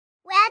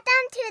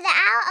to the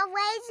Hour of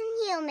Raising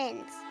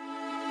Humans.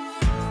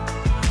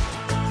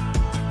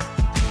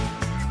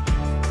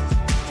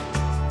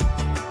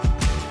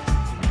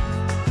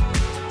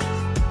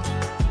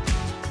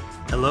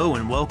 Hello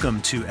and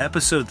welcome to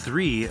episode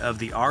 3 of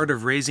the Art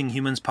of Raising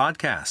Humans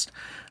podcast.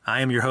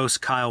 I am your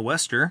host, Kyle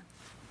Wester.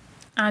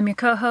 I'm your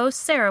co-host,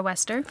 Sarah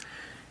Wester.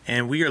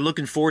 And we are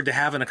looking forward to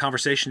having a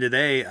conversation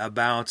today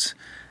about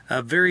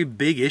a very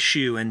big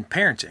issue in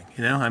parenting.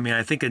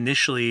 I think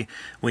initially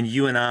when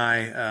you and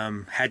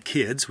I had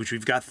kids, which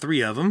we've got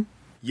 3 of them,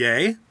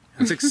 yay,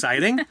 that's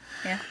exciting.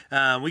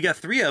 Yeah. We got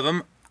 3 of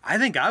them. I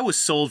think I was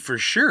sold for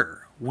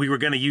sure we were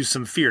going to use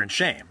some fear and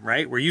shame,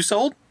 right? Were you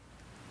sold?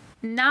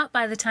 Not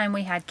by the time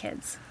we had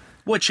kids.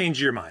 What changed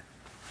your mind?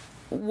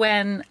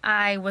 When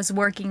I was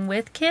working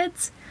with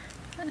kids,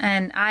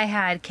 and I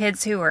had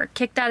kids who were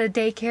kicked out of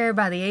daycare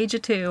by the age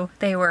of 2.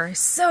 They were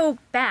so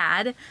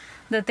bad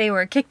that they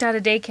were kicked out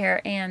of daycare.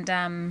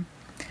 And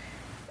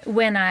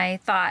when I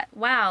thought,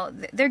 wow,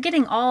 they're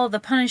getting all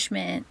the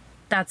punishment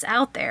that's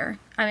out there.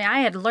 I mean, I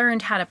had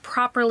learned how to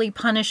properly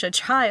punish a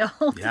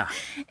child. Yeah,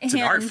 it's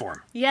an art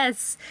form.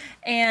 Yes,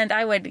 and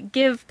I would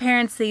give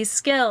parents these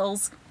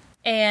skills,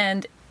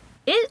 and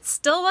it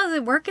still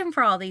wasn't working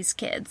for all these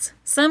kids.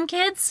 Some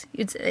kids,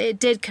 it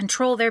did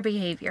control their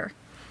behavior.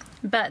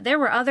 But there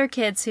were other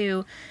kids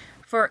who,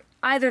 for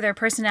either their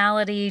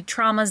personality,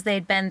 traumas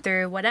they'd been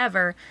through,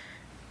 whatever,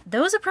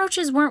 those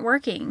approaches weren't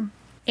working.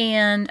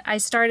 And I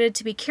started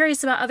to be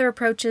curious about other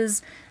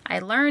approaches. I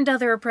learned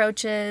other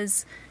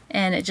approaches,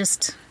 and it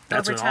just...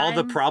 That's when all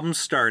the problems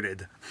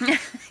started. Yeah.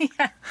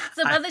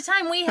 So by the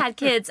time we had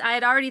kids, I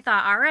had already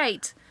thought, all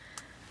right,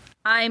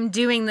 I'm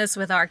doing this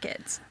with our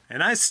kids.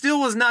 And I still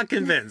was not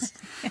convinced.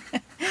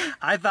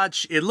 I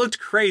thought it looked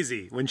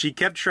crazy when she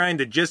kept trying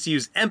to just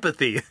use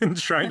empathy and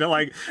trying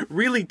to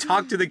really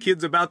talk to the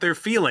kids about their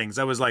feelings.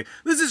 I was like,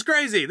 this is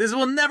crazy. This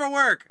will never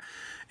work.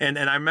 And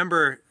I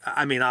remember,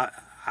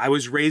 I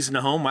was raised in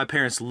a home. My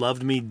parents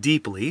loved me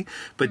deeply,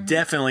 but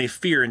definitely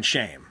fear and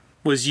shame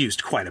was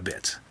used quite a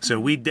bit. So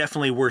we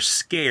definitely were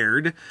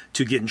scared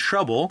to get in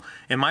trouble.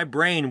 And my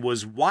brain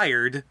was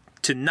wired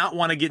to not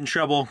want to get in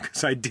trouble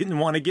because I didn't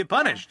want to get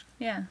punished.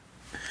 Yeah.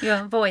 You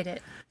avoid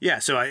it. Yeah,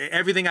 so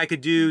everything I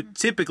could do,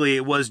 typically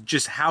it was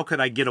just how could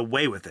I get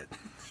away with it?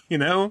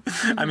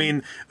 I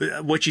mean,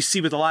 what you see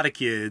with a lot of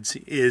kids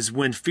is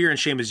when fear and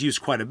shame is used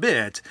quite a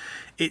bit,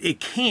 it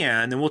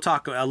can, and we'll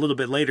talk a little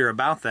bit later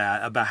about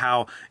that, about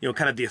how,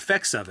 kind of the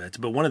effects of it.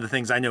 But one of the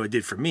things I know it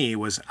did for me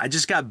was I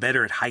just got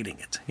better at hiding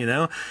it,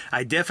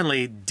 I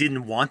definitely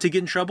didn't want to get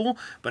in trouble,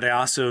 but I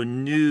also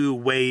knew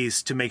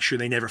ways to make sure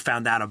they never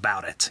found out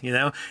about it,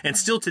 And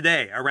still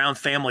today, around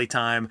family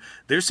time,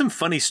 there's some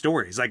funny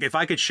stories. Like if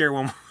I could share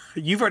one,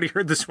 you've already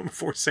heard this one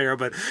before, Sarah,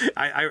 but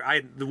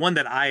the one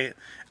that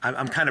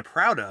I'm kind of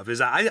proud of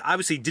is I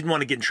obviously didn't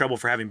want to get in trouble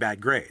for having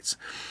bad grades.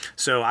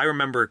 So I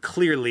remember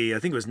clearly, I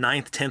think it was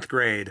 9th, 10th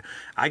grade,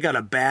 I got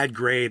a bad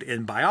grade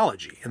in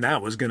biology. And I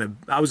was going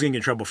to get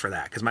in trouble for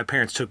that because my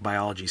parents took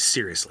biology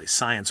seriously.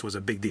 Science was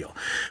a big deal.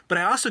 But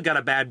I also got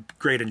a bad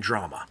grade in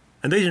drama.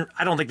 And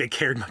I don't think they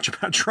cared much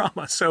about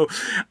drama. So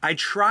I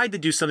tried to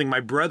do something my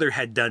brother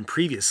had done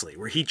previously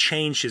where he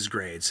changed his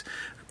grades.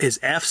 His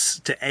F's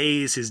to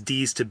A's, his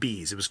D's to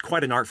B's. It was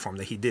quite an art form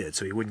that he did,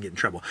 so he wouldn't get in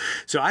trouble.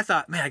 So I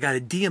thought, man, I got a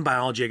D in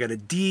biology, I got a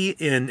D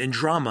in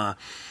drama.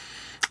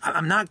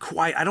 I'm not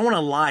quite, I don't want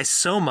to lie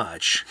so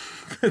much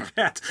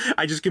that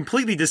I just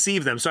completely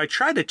deceive them. So I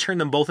tried to turn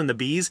them both into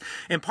B's.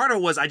 And part of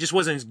it was I just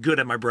wasn't as good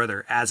as my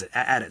brother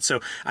at it.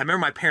 So I remember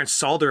my parents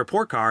saw the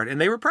report card and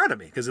they were proud of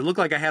me because it looked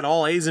like I had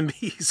all A's and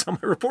B's on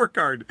my report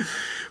card.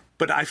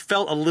 But I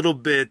felt a little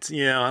bit, this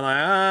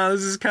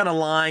is kind of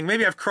lying.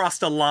 Maybe I've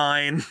crossed a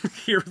line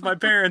here with my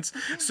parents.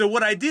 So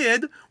what I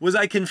did was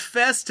I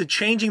confessed to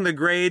changing the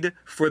grade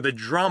for the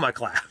drama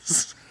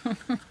class.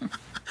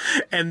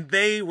 And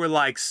they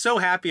were so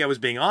happy I was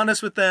being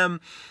honest with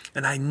them.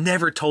 And I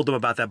never told them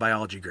about that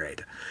biology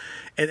grade.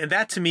 And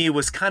that to me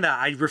was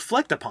I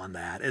reflect upon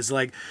that as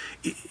I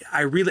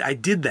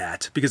did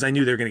that because I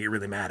knew they were going to get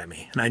really mad at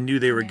me. And I knew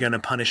they were going to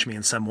punish me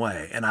in some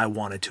way. And I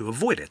wanted to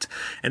avoid it.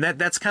 And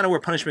that's kind of where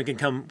punishment can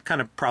come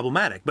kind of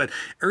problematic. But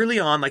early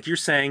on, like you're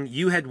saying,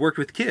 you had worked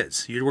with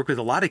kids. You'd worked with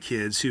a lot of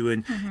kids who,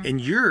 in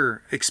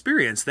your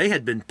experience, they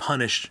had been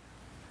punished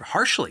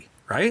harshly,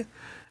 right?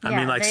 Some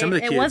of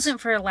the kids... It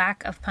wasn't for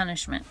lack of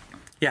punishment.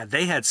 Yeah,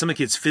 they had some of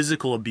the kids'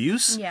 physical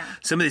abuse. Yeah.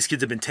 Some of these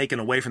kids have been taken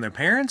away from their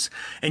parents.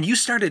 And you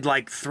started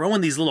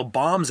throwing these little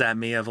bombs at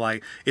me of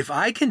if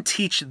I can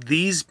teach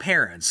these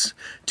parents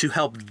to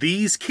help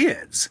these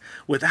kids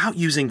without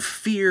using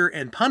fear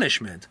and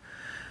punishment,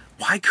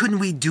 why couldn't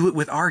we do it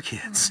with our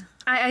kids?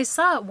 I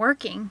saw it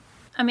working.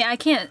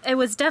 It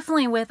was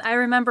definitely I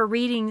remember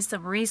reading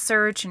some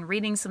research and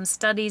reading some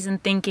studies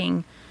and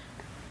thinking,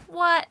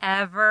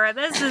 whatever,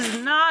 this is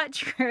not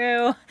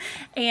true.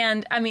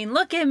 And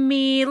look at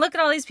me, look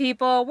at all these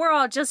people, we're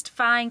all just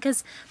fine.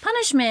 Because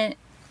punishment,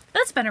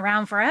 that's been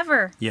around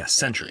forever. Yes,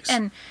 centuries.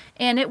 And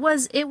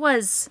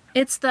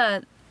it's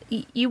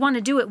you want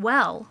to do it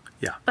well.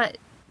 Yeah. But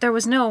there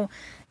was no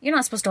you're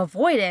not supposed to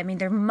avoid it. I mean,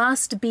 there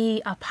must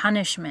be a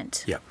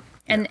punishment. Yep.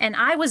 And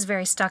I was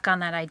very stuck on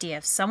that idea.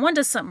 If someone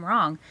does something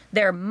wrong,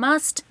 there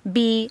must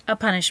be a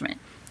punishment.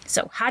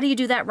 So how do you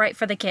do that right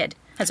for the kid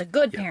as a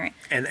good parent?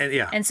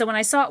 And so when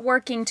I saw it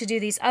working to do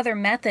these other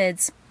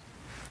methods,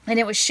 and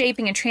it was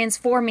shaping and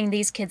transforming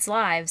these kids'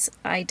 lives,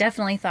 I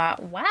definitely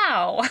thought,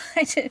 wow,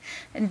 I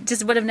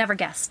just would have never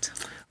guessed.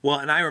 Well,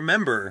 and I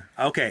remember,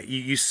 okay,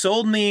 you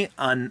sold me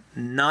on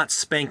not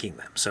spanking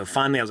them. So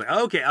finally I was like,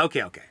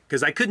 okay.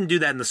 Because I couldn't do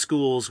that in the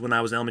schools when I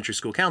was an elementary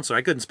school counselor.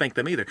 I couldn't spank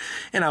them either.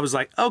 And I was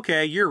like,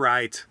 okay, you're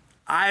right.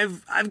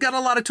 I've got a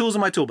lot of tools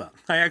in my tool belt.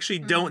 I actually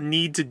don't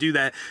need to do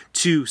that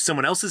to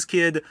someone else's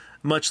kid,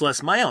 much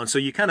less my own. So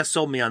you kind of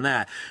sold me on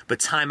that. But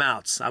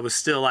timeouts, I was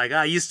still like,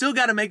 you still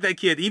got to make that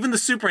kid. Even the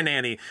super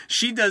nanny,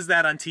 she does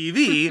that on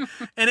TV,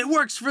 and it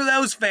works for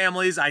those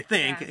families, I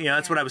think. Yeah,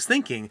 That's what I was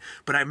thinking.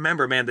 But I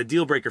remember, man, the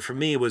deal breaker for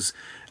me was,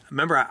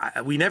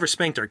 we never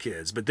spanked our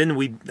kids, but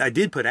then I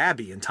did put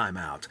Abby in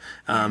timeout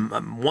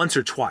once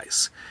or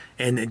twice.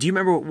 And do you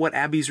remember what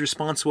Abby's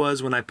response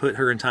was when I put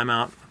her in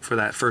timeout for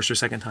that first or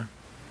second time?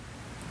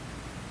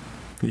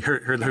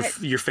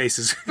 Your face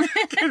is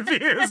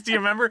confused. Do you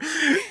remember? Do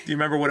you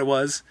remember what it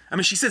was? I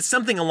mean, she said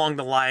something along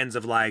the lines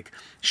of like,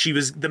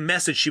 the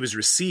message she was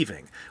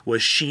receiving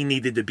was she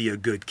needed to be a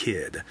good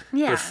kid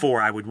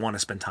before I would want to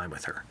spend time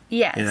with her.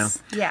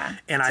 Yes. Yeah.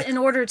 And in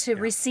order to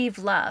receive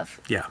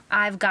love,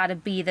 I've got to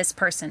be this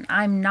person.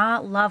 I'm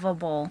not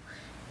lovable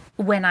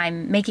when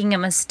I'm making a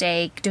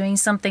mistake, doing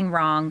something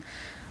wrong.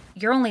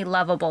 You're only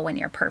lovable when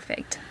you're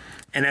perfect.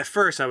 And at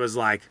first I was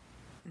like,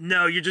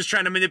 no, you're just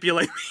trying to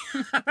manipulate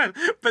me.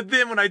 But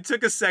then when I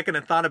took a second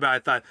and thought about it, I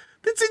thought,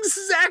 that's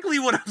exactly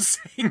what I'm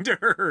saying to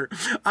her.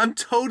 I'm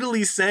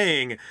totally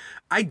saying,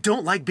 I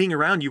don't like being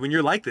around you when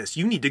you're like this.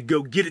 You need to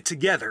go get it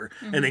together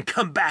and then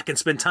come back and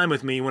spend time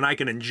with me when I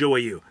can enjoy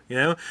you,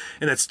 And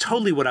that's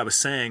totally what I was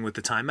saying with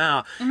the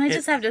timeout. And I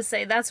just have to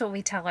say, that's what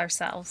we tell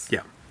ourselves.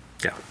 Yeah.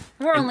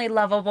 We're only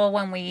lovable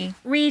when we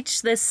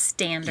reach this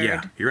standard.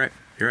 Yeah, you're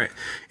right.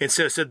 And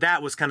so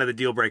that was kind of the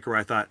deal breaker where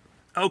I thought,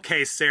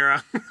 okay,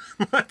 Sarah,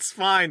 that's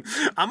fine.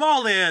 I'm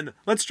all in.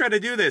 Let's try to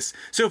do this.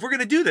 So if we're going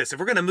to do this, if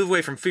we're going to move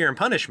away from fear and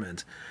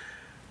punishment,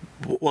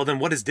 well, then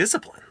what is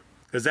discipline?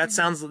 Because that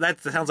sounds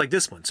like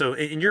discipline. So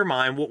in your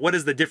mind, what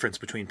is the difference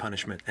between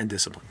punishment and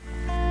discipline?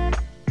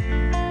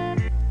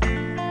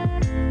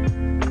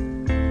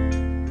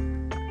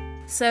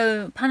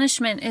 So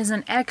punishment is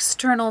an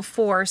external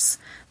force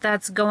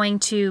that's going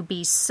to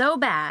be so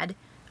bad,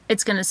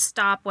 it's going to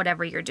stop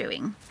whatever you're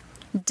doing.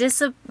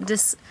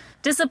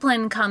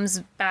 Discipline comes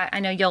back, I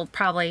know you'll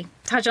probably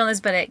touch on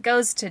this, but it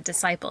goes to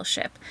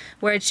discipleship,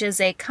 which is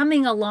a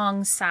coming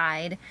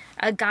alongside,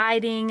 a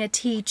guiding, a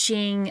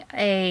teaching,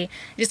 it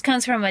just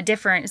comes from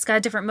it's got a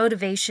different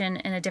motivation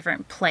in a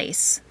different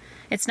place.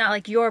 It's not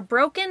like you're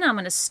broken, I'm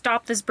going to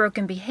stop this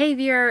broken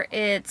behavior.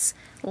 It's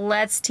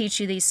let's teach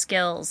you these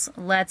skills.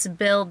 Let's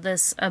build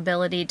this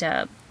ability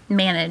to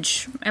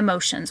manage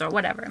emotions or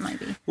whatever it might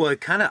be. Well,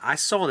 I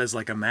saw it as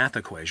like a math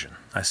equation.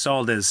 I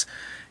saw it as,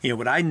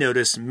 what I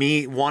noticed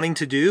me wanting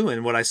to do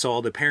and what I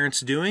saw the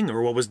parents doing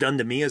or what was done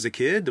to me as a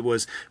kid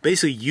was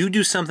basically you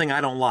do something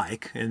I don't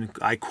like and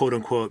I quote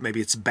unquote, maybe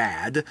it's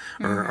bad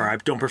or I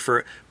don't prefer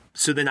it.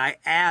 So then I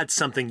add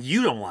something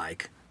you don't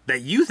like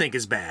that you think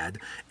is bad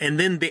and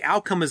then the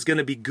outcome is going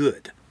to be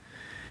good.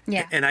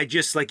 Yeah. And I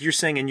just, like you're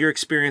saying, in your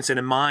experience and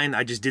in mine,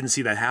 I just didn't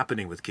see that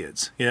happening with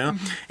kids,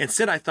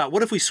 Instead, I thought,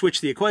 what if we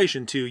switch the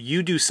equation to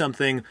you do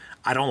something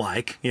I don't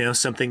like,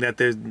 something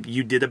that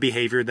you did a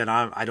behavior that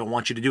I don't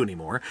want you to do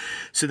anymore.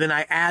 So then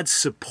I add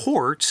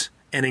support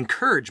and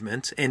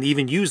encouragement and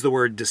even use the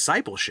word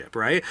discipleship,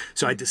 right?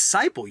 So I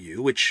disciple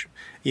you, which,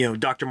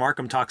 Dr.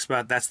 Markham talks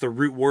about, that's the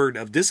root word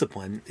of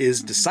discipline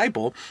is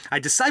disciple. I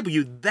disciple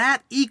you,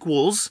 that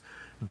equals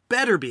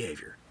better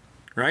behavior,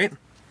 right?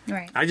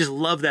 Right. I just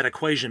love that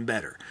equation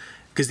better.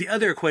 Because the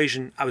other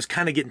equation, I was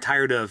kind of getting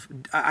tired of.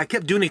 I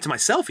kept doing it to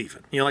myself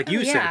even. Like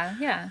you said.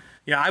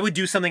 Yeah, I would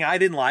do something I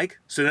didn't like.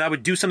 So then I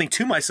would do something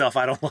to myself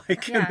I don't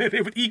like. Yeah. And then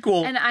it would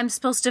equal. And I'm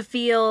supposed to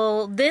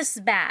feel this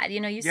bad.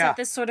 You set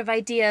this sort of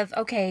idea of,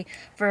 okay,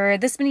 for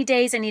this many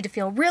days, I need to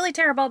feel really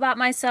terrible about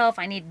myself.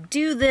 I need to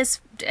do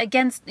this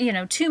against,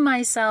 to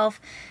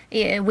myself.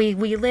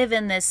 We live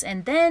in this.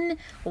 And then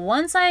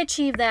once I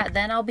achieve that,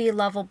 then I'll be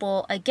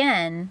lovable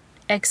again.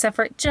 Except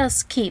for it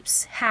just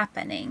keeps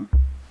happening.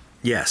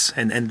 Yes,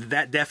 and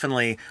that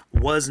definitely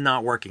was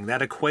not working.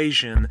 That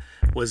equation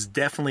was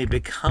definitely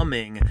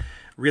becoming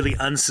really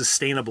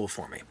unsustainable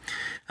for me.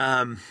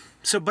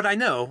 But I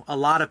know a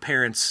lot of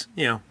parents,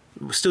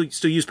 still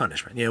use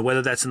punishment,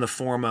 whether that's in the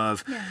form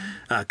of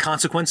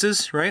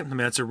consequences, right? I mean,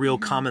 that's a real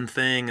common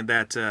thing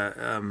that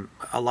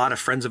a lot of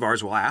friends of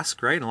ours will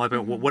ask, right? And a lot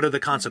of people, what are the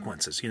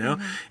consequences,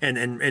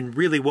 And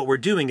really what we're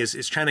doing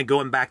is trying to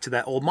going back to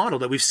that old model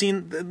that we've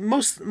seen.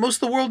 Most of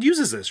the world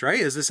uses this, right?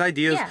 Is this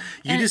idea of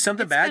you do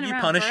something bad, you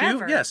punish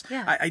forever. you. Yes.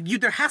 Yeah.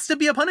 There has to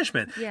be a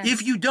punishment. Yes.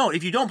 If you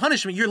don't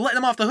punish them, you're letting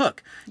them off the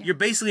hook. Yeah. You're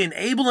basically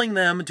enabling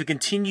them to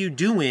continue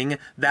doing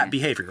that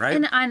behavior, right?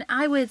 And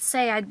I would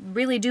say, I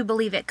really do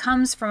believe it comes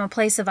comes from a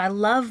place of I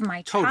love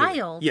my Totally.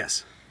 child.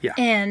 Yes. Yeah.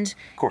 And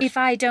course. if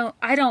I don't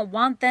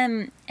want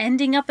them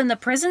ending up in the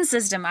prison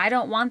system. I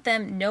don't want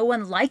no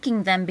one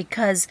liking them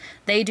because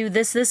they do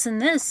this, this, and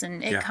this.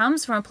 And it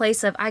comes from a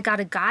place of I got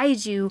to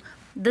guide you.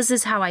 This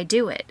is how I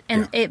do it.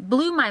 And it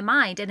blew my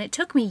mind. And it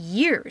took me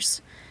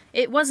years.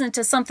 It wasn't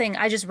just something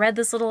I just read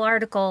this little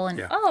article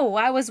and,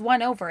 I was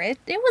won over. It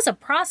was a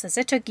process.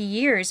 It took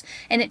years.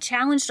 And it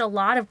challenged a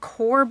lot of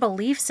core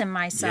beliefs in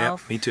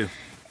myself. Yeah, me too.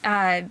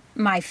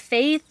 My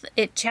faith,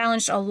 it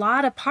challenged a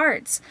lot of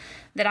parts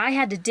that I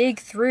had to dig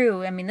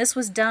through. I mean,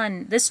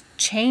 this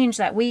change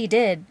that we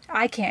did,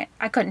 I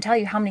couldn't tell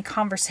you how many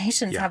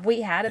conversations have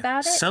we had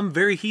about it. Some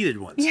very heated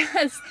ones.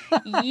 Yes,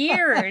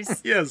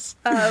 years Yes.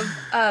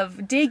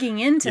 of digging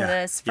into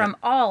this from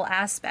all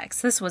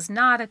aspects. This was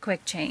not a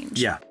quick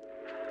change. Yeah.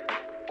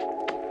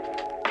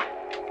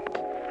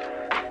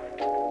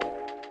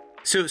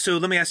 So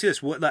let me ask you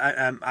this.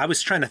 I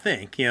was trying to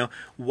think,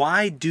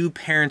 why do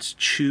parents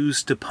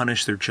choose to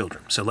punish their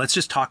children? So let's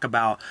just talk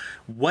about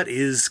what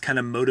is kind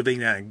of motivating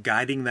that and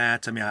guiding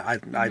that. I mean,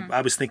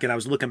 I was thinking, I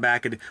was looking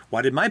back at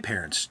why did my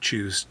parents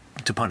choose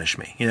to punish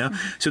me?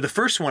 So the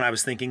first one I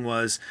was thinking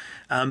was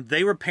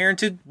they were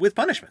parented with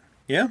punishment.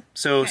 Yeah.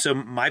 So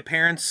my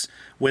parents,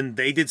 when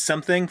they did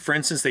something, for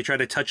instance, they tried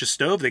to touch a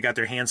stove, they got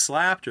their hand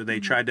slapped, or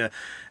they tried to,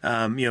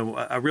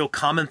 a real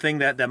common thing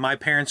that my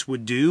parents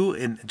would do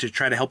and to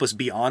try to help us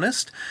be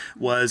honest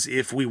was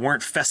if we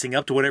weren't fessing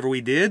up to whatever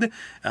we did,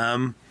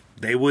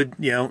 they would,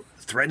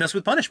 threaten us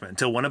with punishment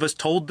until one of us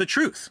told the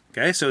truth.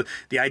 Okay. So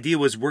the idea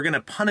was we're going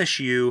to punish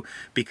you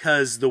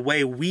because the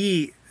way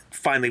we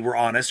finally were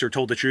honest or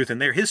told the truth in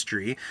their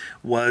history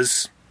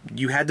was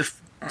you had to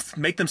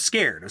make them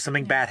scared of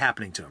something bad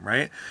happening to them,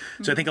 right?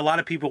 Mm-hmm. So I think a lot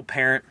of people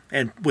parent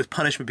and with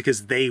punishment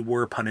because they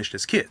were punished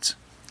as kids.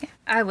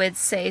 I would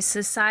say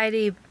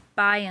society,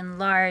 by and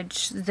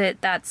large,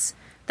 that's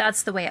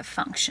the way it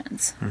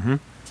functions. Mm-hmm.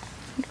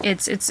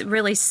 It's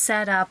really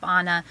set up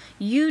on a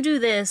you do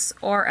this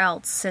or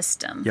else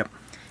system.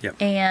 Yep.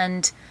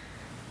 And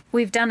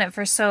we've done it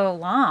for so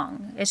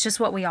long. It's just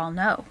what we all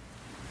know.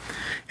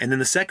 And then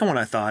the second one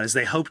I thought is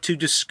they hope to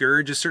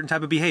discourage a certain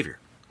type of behavior.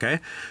 Okay.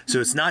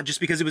 So it's not just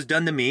because it was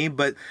done to me,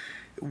 but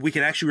we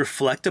can actually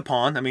reflect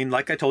upon. I mean,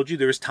 like I told you,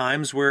 there was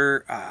times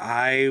where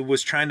I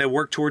was trying to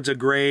work towards a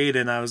grade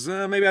and I was,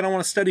 maybe I don't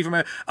want to study for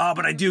but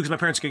I do because my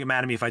parents can get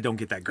mad at me if I don't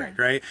get that grade,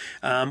 right?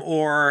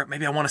 Or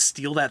maybe I want to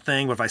steal that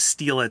thing, but if I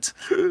steal it,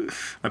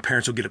 my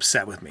parents will get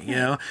upset with me,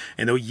 and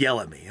they'll yell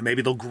at me and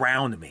maybe they'll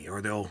ground me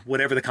or they'll,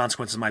 whatever the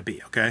consequences might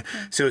be, okay?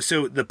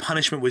 So the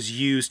punishment was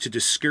used to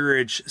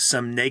discourage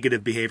some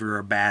negative behavior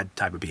or bad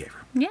type of behavior.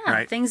 Yeah,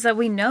 right? Things that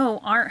we know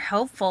aren't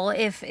helpful.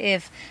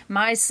 If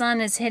my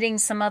son is hitting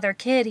some other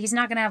kid, he's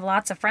not going to have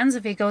lots of friends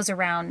if he goes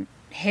around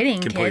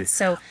hitting kids.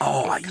 So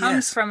it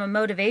comes from a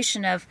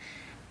motivation of,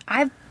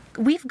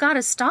 we've got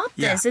to stop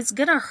this. It's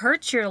going to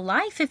hurt your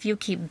life if you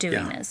keep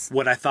doing this.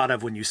 What I thought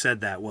of when you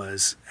said that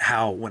was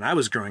how when I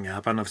was growing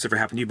up, I don't know if it's ever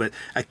happened to you, but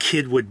a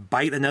kid would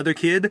bite another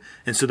kid,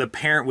 and so the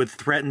parent would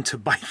threaten to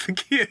bite the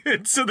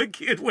kid so the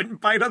kid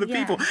wouldn't bite other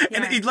people.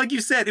 And like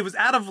you said, it was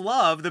out of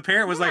love. The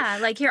parent was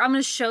like, here, I'm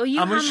going to show you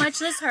how much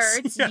this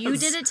hurts. Yes. You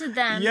did it to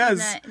them.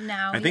 Yes. And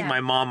now, I think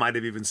my mom might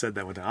have even said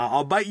that one time.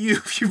 I'll bite you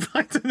if you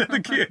bite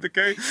another kid,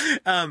 okay?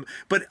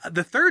 But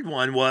the third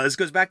one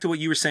goes back to what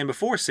you were saying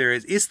before,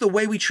 Sarah, it's the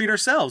way we treat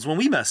ourselves when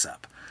we mess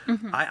up.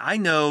 Mm-hmm. I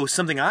know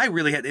something I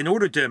really had, in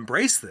order to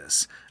embrace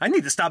this, I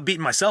need to stop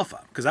beating myself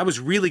up because I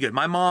was really good.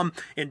 My mom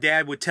and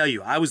dad would tell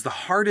you I was the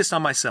hardest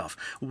on myself,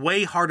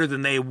 way harder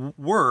than they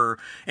were.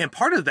 And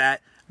part of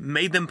that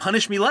made them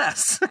punish me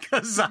less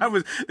because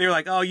they were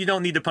like, oh, you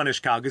don't need to punish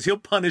Kyle because he'll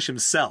punish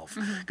himself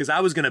because I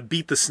was going to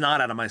beat the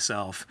snot out of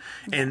myself.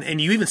 And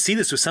you even see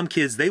this with some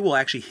kids, they will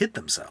actually hit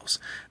themselves.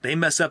 They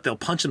mess up, they'll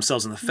punch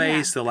themselves in the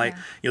face. They'll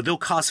they'll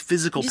cause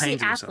physical pain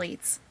to themselves.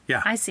 Athletes.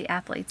 Yeah. I see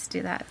athletes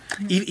do that.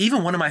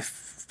 Even one of my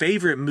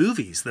favorite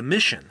movies, The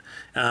Mission,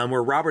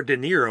 where Robert De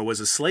Niro was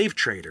a slave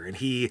trader and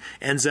he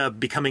ends up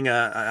becoming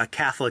a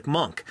Catholic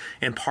monk.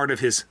 And part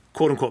of his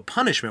quote-unquote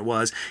punishment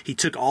was he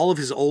took all of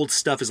his old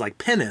stuff as like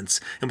penance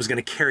and was going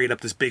to carry it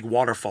up this big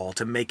waterfall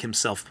to make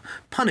himself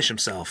punish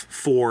himself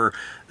for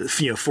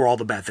all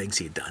the bad things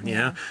he had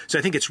done. So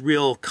I think it's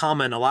real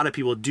common. A lot of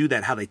people do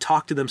that, how they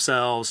talk to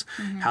themselves,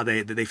 how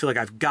they feel like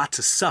I've got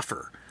to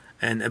suffer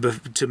and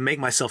to make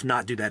myself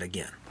not do that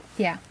again.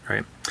 Yeah.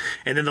 Right.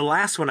 And then the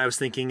last one I was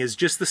thinking is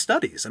just the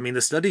studies. I mean,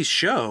 the studies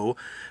show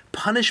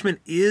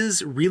punishment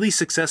is really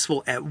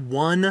successful at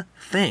one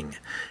thing,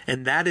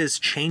 and that is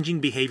changing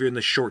behavior in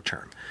the short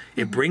term.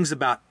 It brings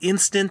about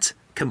instant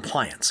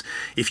compliance.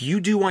 If you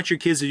do want your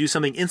kids to do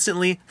something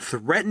instantly,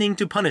 threatening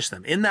to punish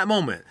them in that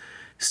moment,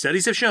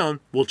 studies have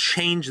shown will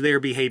change their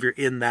behavior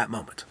in that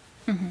moment.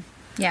 Mm-hmm.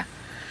 Yeah.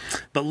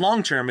 But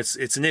long term,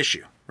 it's an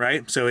issue,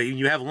 right? So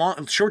you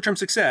have short-term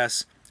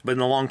success, but in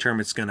the long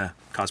term, it's going to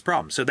cause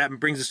problems. So that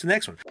brings us to the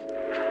next one.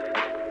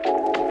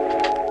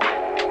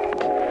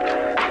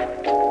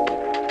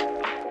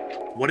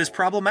 What is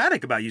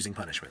problematic about using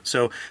punishment?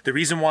 So the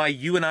reason why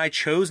you and I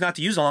chose not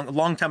to use a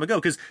long time ago,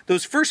 because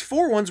those first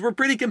 4 ones were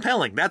pretty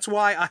compelling. That's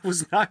why I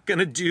was not going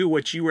to do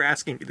what you were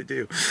asking me to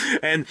do.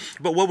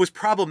 But what was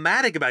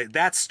problematic about it,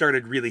 that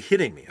started really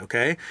hitting me,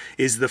 okay,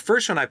 is the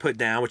first one I put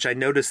down, which I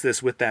noticed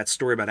this with that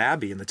story about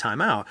Abby in the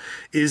timeout,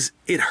 is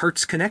it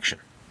hurts connection.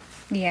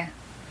 Yeah.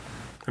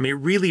 I mean, it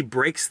really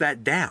breaks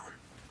that down.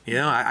 You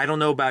know, I don't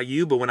know about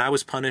you, but when I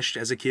was punished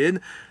as a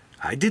kid,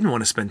 I didn't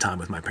want to spend time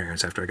with my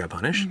parents after I got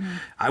punished. Mm-hmm.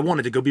 I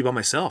wanted to go be by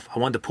myself. I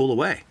wanted to pull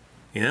away.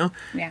 You know,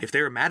 if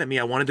they were mad at me,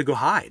 I wanted to go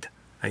hide.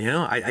 You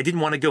know, I didn't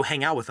want to go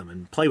hang out with them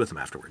and play with them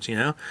afterwards. You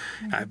know,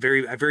 mm-hmm.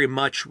 I very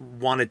much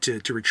wanted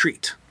to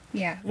retreat.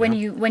 Yeah. When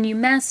you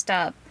messed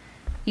up,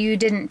 you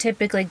didn't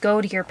typically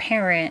go to your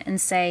parent and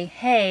say,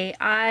 "Hey,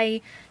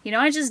 I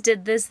just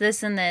did this,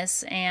 this, and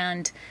this,"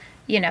 and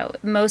you know,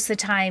 most of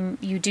the time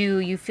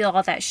you feel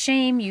all that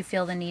shame, you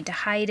feel the need to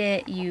hide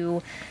it,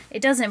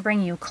 it doesn't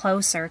bring you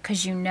closer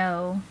because you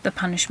know the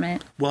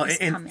punishment is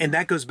coming. And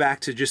that goes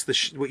back to just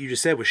what you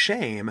just said with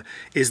shame,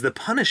 is the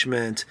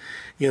punishment.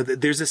 You know,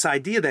 there's this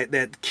idea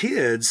that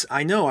kids,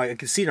 I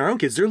can see it in our own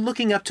kids, they're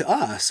looking up to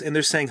us and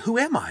they're saying, who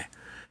am I?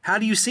 How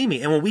do you see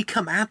me? And when we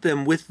come at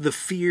them with the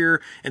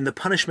fear and the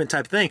punishment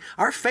type thing,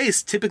 our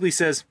face typically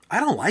says, I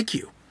don't like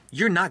you.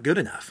 You're not good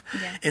enough.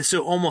 Yeah. And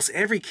so almost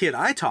every kid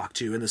I talk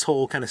to in this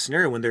whole kind of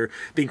scenario when they're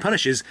being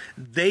punished is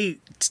they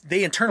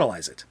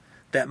internalize it,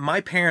 that my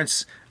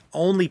parents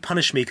only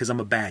punish me because I'm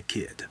a bad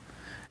kid.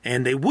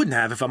 And they wouldn't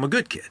have if I'm a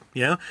good kid,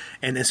 you know?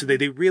 And so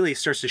they really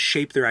starts to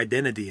shape their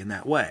identity in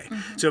that way.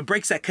 Mm-hmm. So it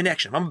breaks that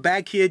connection. If I'm a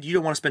bad kid, you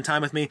don't want to spend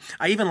time with me.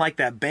 I even like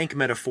that bank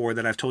metaphor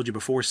that I've told you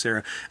before,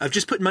 Sarah, of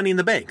just putting money in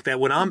the bank. That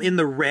when I'm in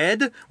the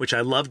red, which I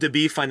love to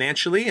be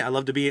financially, I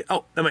love to be,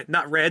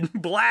 not red,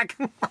 black.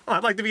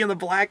 I'd like to be in the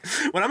black.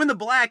 When I'm in the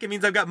black, it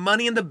means I've got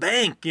money in the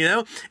bank, you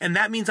know? And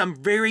that means I'm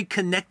very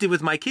connected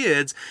with my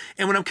kids.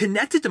 And when I'm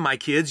connected to my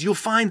kids, you'll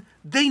find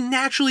they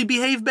naturally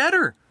behave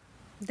better.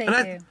 They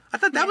do. I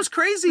thought that was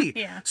crazy.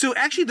 Yeah. So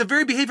actually the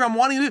very behavior I'm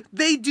wanting to do,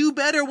 they do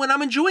better when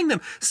I'm enjoying them.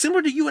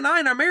 Similar to you and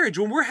I in our marriage.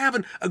 When we're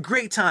having a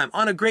great time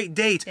on a great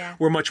date,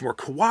 we're much more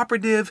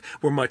cooperative,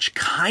 we're much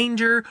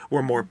kinder,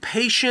 we're more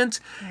patient.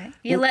 Right.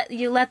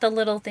 You let the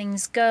little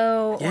things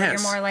go, or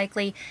you're more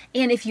likely.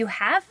 And if you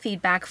have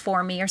feedback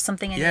for me or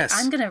something, and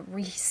I'm going to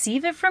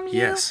receive it from you.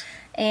 Yes.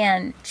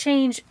 And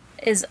change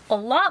is a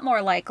lot more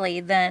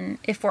likely than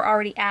if we're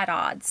already at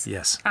odds.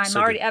 Yes. I've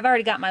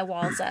already got my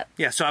walls up.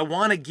 Yeah, so I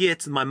want to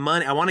get my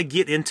money, I want to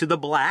get into the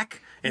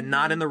black and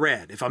not in the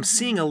red. If I'm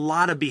seeing a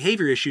lot of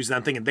behavior issues and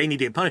I'm thinking they need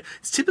to get punished,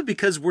 it's typically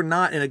because we're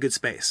not in a good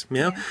space, you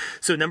know? Yeah.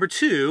 So number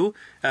 2,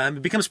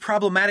 it becomes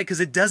problematic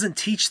because it doesn't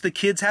teach the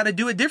kids how to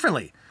do it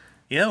differently.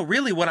 You know,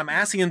 really what I'm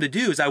asking them to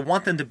do is I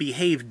want them to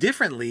behave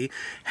differently.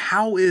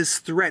 How is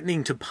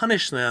threatening to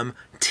punish them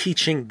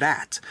teaching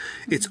that?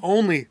 Mm-hmm. It's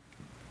only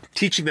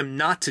teaching them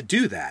not to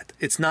do that.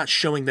 It's not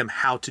showing them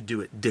how to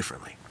do it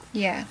differently.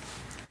 Yeah.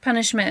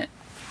 Punishment,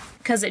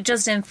 because it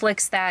just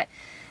inflicts that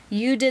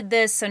you did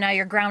this, so now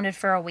you're grounded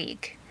for a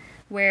week.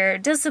 Where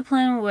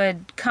discipline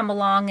would come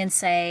along and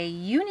say,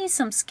 you need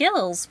some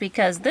skills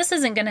because this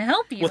isn't going to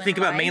help you. Well, think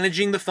about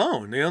managing the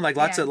phone. You know, like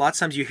lots of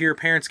times you hear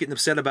parents getting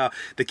upset about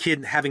the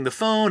kid having the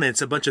phone, and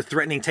it's a bunch of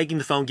threatening, taking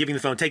the phone, giving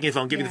the phone, taking the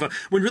phone, giving the phone.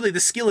 When really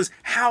the skill is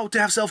how to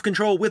have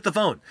self-control with the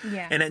phone.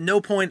 Yeah. And at no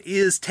point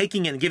is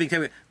taking it and giving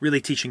it, really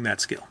teaching that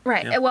skill.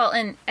 Right. You know? Well,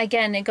 and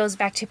again, it goes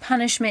back to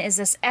punishment is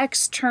this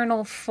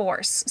external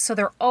force. So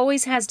there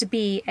always has to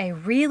be a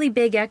really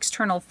big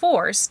external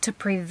force to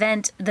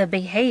prevent the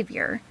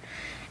behavior.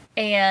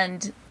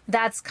 And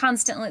that's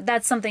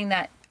something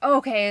that,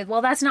 okay,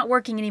 well, that's not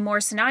working anymore,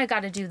 so now I've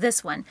got to do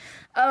this one.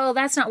 Oh,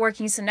 that's not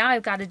working, so now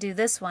I've got to do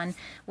this one.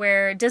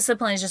 Where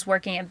discipline is just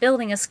working at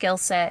building a skill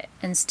set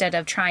instead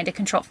of trying to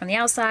control from the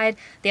outside.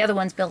 The other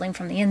one's building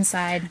from the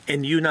inside.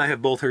 And you and I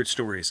have both heard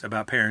stories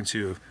about parents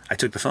who, I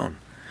took the phone,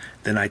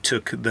 then I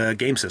took the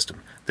game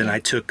system, then I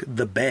took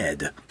the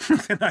bed,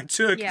 then I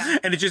took,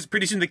 and it's just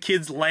pretty soon the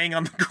kid's laying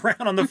on the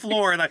ground on the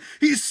floor and like,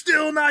 he's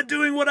still not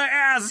doing what I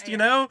asked, you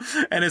know?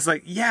 And it's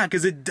like,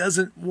 because it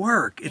doesn't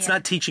work. It's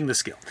not teaching the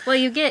skill. Well,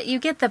 you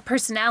get the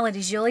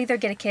personalities. You'll either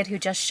get a kid who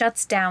just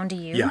shuts down to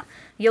you. Yeah.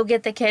 You'll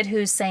get the kid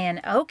who's saying,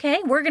 okay,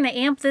 we're going to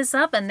amp this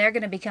up, and they're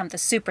going to become the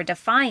super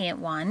defiant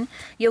one.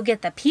 You'll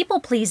get the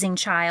people-pleasing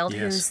child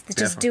who's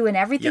just doing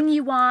everything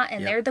you want,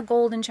 and they're the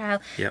golden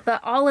child. Yep.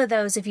 But all of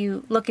those, if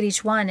you look at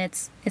each one,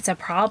 it's a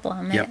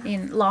problem. Yep.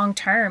 In long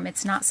term,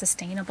 it's not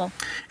sustainable.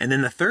 And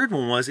then the third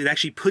one was it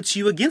actually puts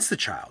you against the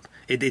child.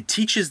 It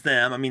teaches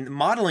them,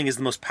 modeling is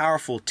the most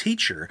powerful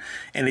teacher,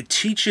 and it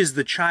teaches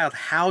the child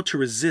how to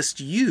resist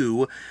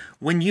you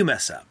when you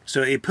mess up.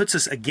 So it puts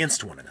us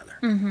against one another.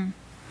 Mm-hmm.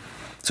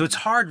 So it's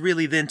hard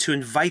really then to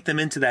invite them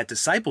into that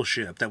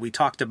discipleship that we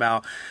talked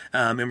about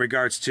in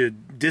regards to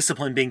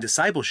discipline being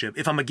discipleship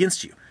if I'm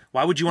against you.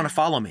 Why would you want to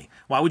follow me?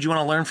 Why would you want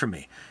to learn from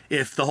me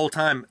if the whole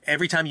time,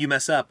 every time you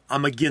mess up,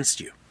 I'm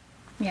against you?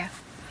 Yeah.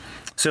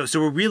 So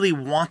we really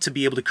want to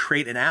be able to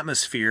create an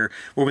atmosphere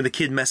where when the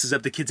kid messes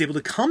up, the kid's able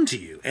to come to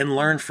you and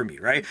learn from you,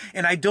 right?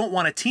 And I don't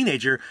want a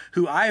teenager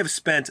who I have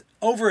spent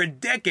over a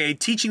decade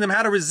teaching them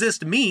how to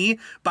resist me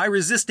by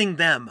resisting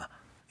them.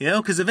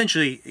 Because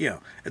eventually,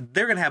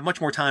 they're going to have much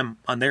more time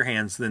on their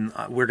hands than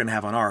we're going to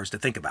have on ours to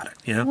think about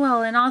it,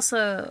 Well, and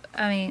also,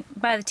 I mean,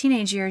 by the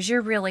teenage years, you're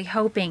really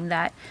hoping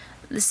that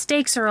the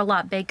stakes are a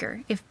lot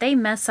bigger. If they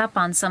mess up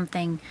on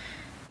something,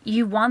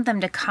 you want them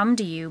to come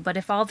to you. But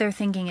if all they're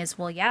thinking is,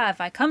 well, yeah,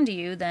 if I come to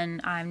you, then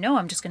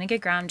I'm just going to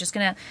get ground.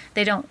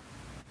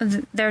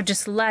 They're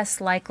just less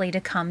likely to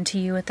come to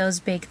you with those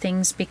big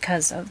things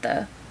because of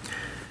the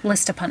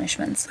list of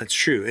punishments. That's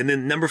true. And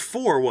then number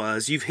 4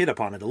 was, you've hit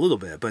upon it a little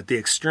bit, but the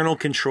external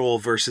control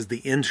versus the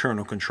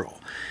internal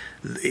control.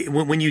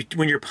 When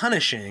you're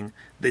punishing,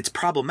 it's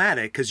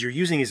problematic because you're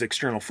using these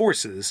external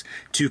forces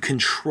to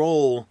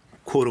control,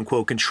 quote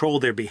unquote,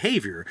 control their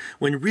behavior,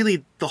 when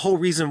really the whole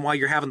reason why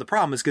you're having the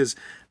problem is because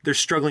they're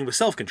struggling with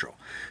self-control.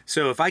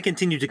 So if I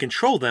continue to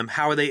control them,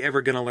 how are they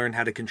ever going to learn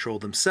how to control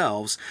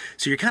themselves?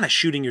 So you're kind of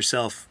shooting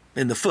yourself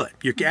in the foot.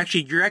 You're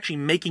actually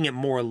making it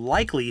more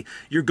likely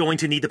you're going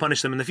to need to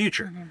punish them in the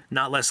future,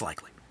 not less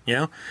likely.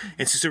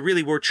 And so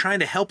really we're trying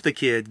to help the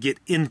kid get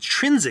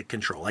intrinsic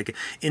control, like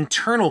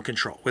internal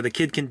control, where the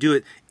kid can do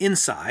it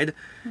inside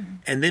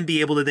and then be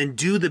able to then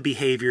do the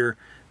behavior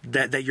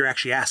that you're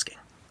actually asking.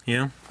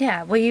 Yeah.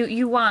 Well,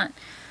 you want,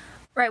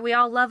 right? We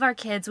all love our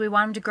kids. We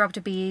want them to grow up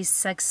to be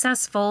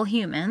successful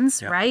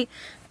humans, right?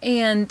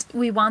 And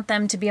we want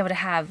them to be able to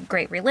have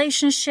great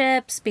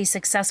relationships, be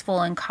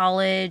successful in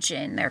college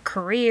and their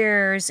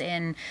careers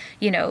and,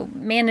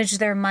 manage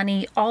their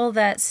money, all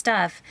that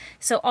stuff.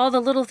 So all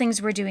the little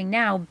things we're doing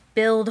now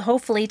build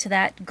hopefully to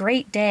that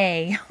great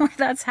day where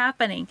that's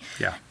happening.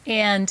 Yeah.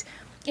 And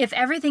if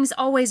everything's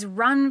always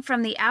run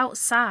from the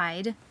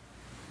outside,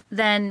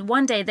 then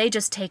one day they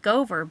just take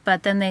over,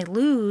 but then they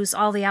lose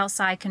all the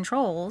outside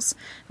controls.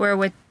 Where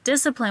with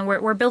discipline,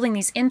 we're building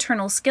these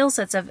internal skill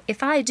sets of,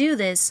 if I do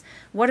this,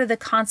 what are the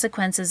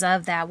consequences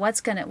of that? How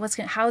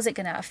is it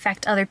gonna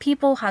affect other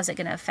people? How's it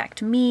gonna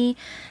affect me?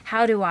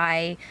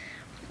 I've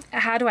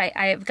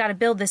got to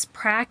build this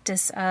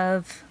practice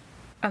of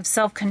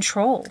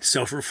self-control.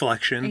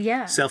 Self-reflection,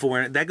 Yeah.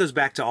 self-awareness. That goes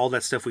back to all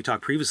that stuff we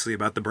talked previously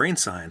about the brain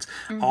science.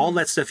 All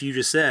that stuff you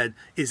just said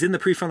is in the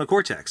prefrontal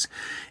cortex.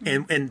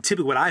 And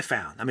typically what I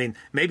found, I mean,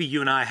 maybe you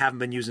and I haven't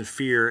been using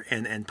fear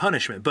and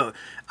punishment, but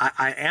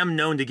I am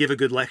known to give a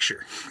good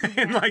lecture.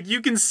 And like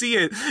you can see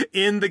it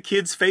in the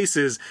kids'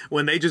 faces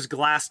when they just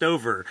glassed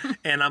over.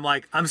 And I'm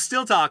like, I'm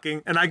still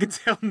talking and I can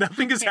tell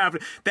nothing is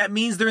happening. That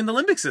means they're in the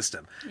limbic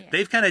system. Yeah.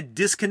 They've kind of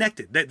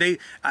disconnected.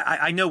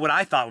 I know what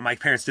I thought when my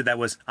parents did that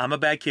was, I'm a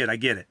bad kid. I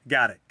get it.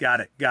 Got it.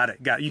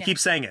 You keep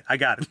saying it. I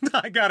got it.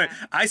 I got it.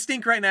 I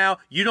stink right now.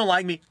 You don't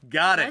like me.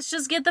 Got it. Let's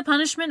just get the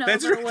punishment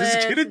That's over right. with.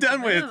 Just get it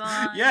done with.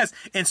 On. Yes.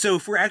 And so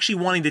if we're actually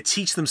wanting to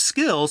teach them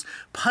skills,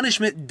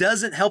 punishment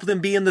doesn't help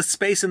them be in the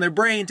space in their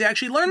brain to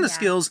actually learn the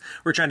skills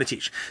we're trying to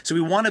teach. So we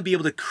want to be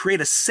able to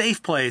create a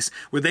safe place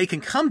where they can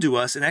come to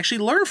us and actually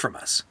learn from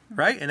us,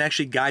 right? And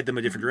actually guide them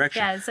a different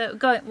direction. Yeah, so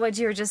what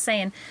you were just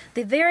saying,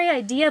 the very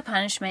idea of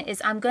punishment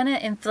is I'm going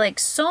to inflict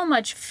so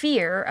much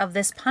fear of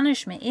this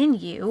punishment in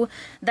you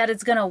that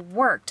it's going to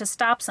work to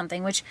stop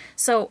something,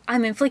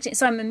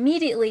 I'm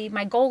immediately,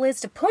 my goal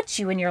is to put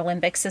you in your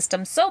limbic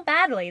system so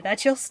badly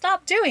that you'll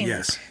stop doing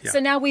Yes. it. Yeah. So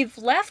now we've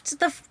left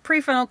the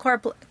prefrontal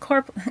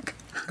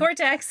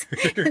cortex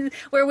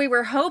where we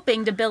were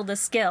hoping to build a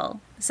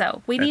skill.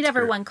 So we need That's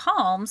everyone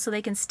calm so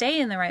they can stay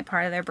in the right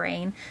part of their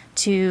brain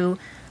to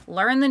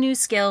learn the new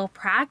skill,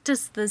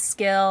 practice the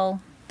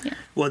skill. Yeah.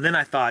 Well, then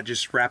I thought,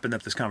 just wrapping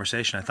up this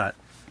conversation, I thought,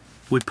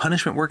 would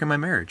punishment work in my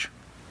marriage?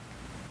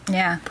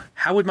 Yeah.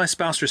 How would my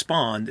spouse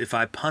respond if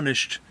I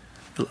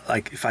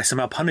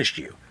somehow punished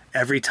you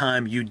every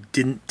time you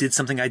did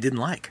something I didn't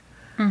like?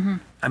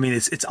 I mean,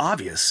 it's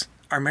obvious.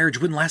 Our marriage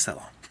wouldn't last that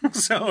long.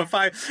 So if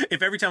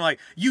every time I'm like,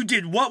 you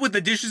did what with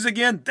the dishes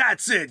again?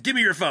 That's it. Give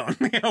me your phone.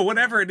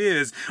 Whatever it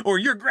is, or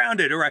you're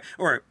grounded,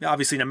 or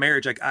obviously in a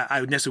marriage, like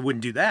I necessarily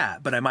wouldn't do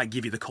that, but I might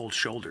give you the cold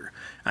shoulder.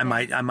 I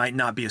might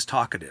not be as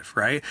talkative,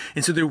 right?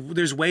 And so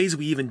there's ways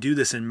we even do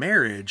this in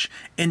marriage,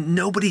 and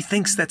nobody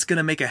thinks that's going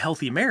to make a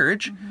healthy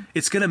marriage.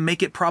 It's going to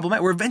make it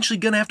problematic. We're eventually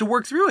going to have to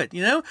work through it,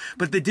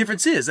 But the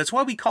difference is, that's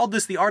why we called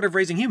this the art of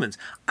raising humans.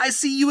 I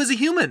see you as a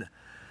human.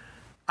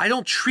 I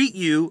don't treat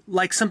you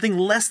like something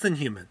less than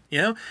human,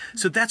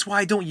 So that's why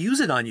I don't use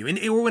it on you.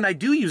 Or when I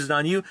do use it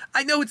on you,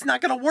 I know it's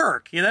not going to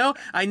work,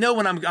 I know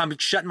when I'm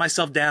shutting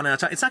myself down,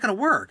 and it's not going to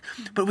work.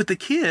 But with the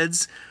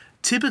kids,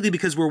 typically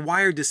because we're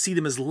wired to see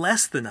them as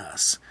less than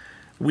us,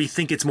 we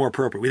think it's more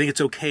appropriate. We think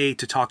it's okay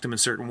to talk to them in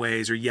certain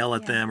ways or yell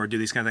at them or do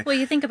these kind of things. Well,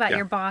 you think about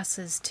your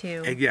bosses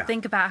too. Yeah.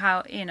 Think about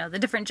how, the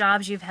different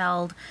jobs you've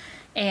held.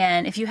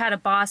 And if you had a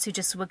boss who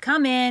just would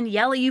come in,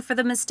 yell at you for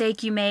the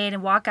mistake you made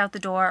and walk out the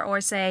door, or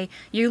say,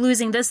 you're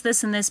losing this,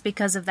 this, and this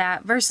because of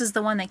that, versus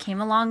the one that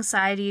came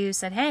alongside you,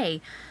 said,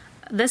 hey,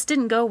 this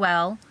didn't go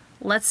well.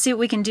 Let's see what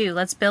we can do.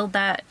 Let's build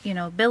that,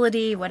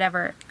 ability,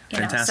 whatever.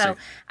 Fantastic. So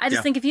I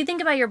just think if you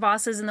think about your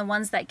bosses and the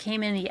ones that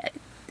came in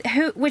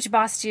which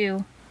boss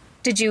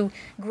did you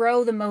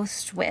grow the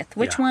most with?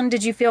 Which Yeah. one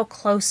did you feel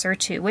closer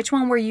to? Which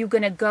one were you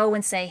going to go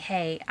and say,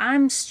 hey,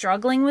 I'm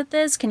struggling with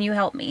this. Can you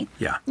help me?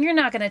 Yeah. You're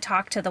not going to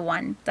talk to the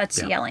one that's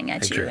Yeah. yelling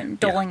at you Agree. and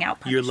doling out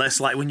You're punishment. less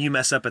like when you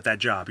mess up at that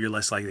job, you're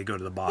less likely to go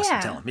to the boss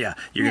and tell him. Yeah.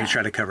 You're going to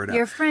try to cover it up.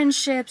 Your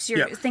friendships,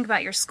 Yep. think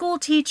about your school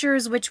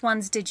teachers. Which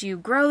ones did you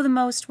grow the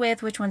most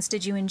with? Which ones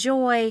did you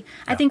enjoy?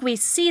 I think we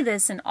see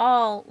this in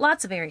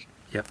lots of areas.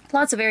 Yep.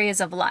 Lots of areas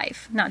of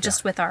life, not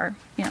just with our,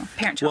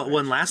 parent-child. Well,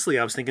 and lastly,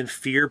 I was thinking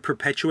fear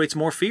perpetuates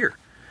more fear.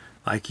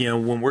 Like,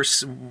 when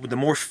the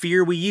more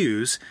fear we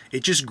use,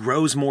 it just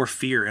grows more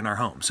fear in our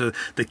home. So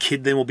the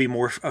kid then will be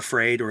more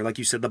afraid, or like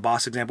you said, the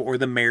boss example, or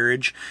the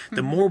marriage.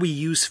 The more we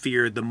use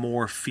fear, the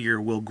more fear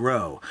will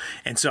grow.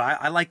 And so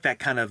I like that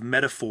kind of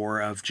metaphor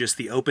of just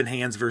the open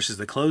hands versus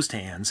the closed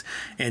hands.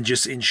 And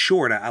just in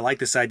short, I like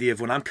this idea of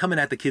when I'm coming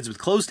at the kids with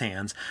closed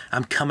hands,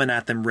 I'm coming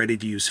at them ready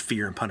to use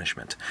fear and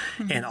punishment.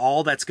 And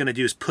all that's going to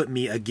do is put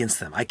me against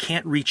them. I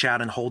can't reach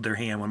out and hold their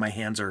hand when my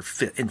hands are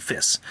in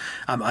fists.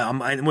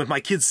 When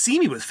my kids see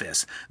me with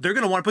fists, they're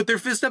going to want to put their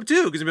fist up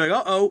too, because they'll be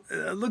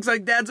like, looks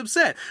like dad's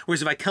upset.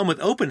 Whereas if I come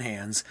with open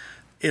hands,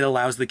 it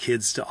allows the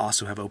kids to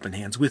also have open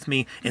hands with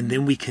me, and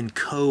then we can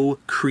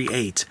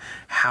co-create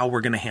how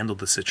we're going to handle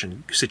the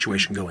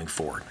situation going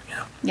forward.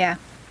 Yeah.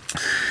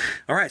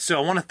 All right, so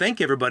I want to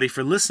thank everybody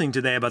for listening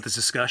today about this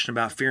discussion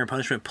about fear and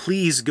punishment.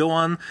 Please go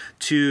on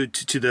to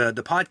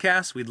the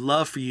podcast. We'd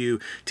love for you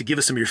to give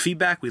us some of your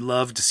feedback. We'd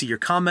love to see your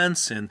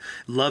comments, and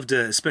love to,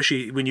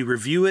 especially when you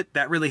review it,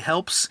 that really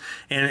helps.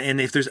 And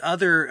if there's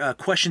other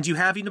questions you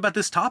have even about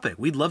this topic,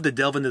 we'd love to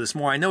delve into this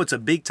more. I know it's a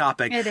big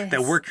topic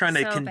that we're trying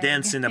to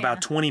condense in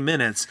about 20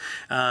 minutes,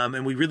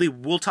 and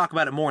we'll talk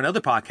about it more in other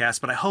podcasts,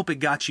 but I hope it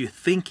got you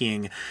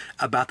thinking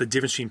about the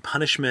difference between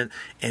punishment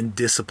and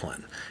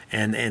discipline,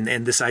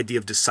 and this idea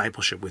of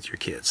discipleship with your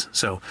kids.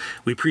 So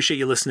we appreciate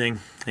you listening,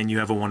 and you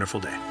have a wonderful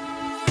day.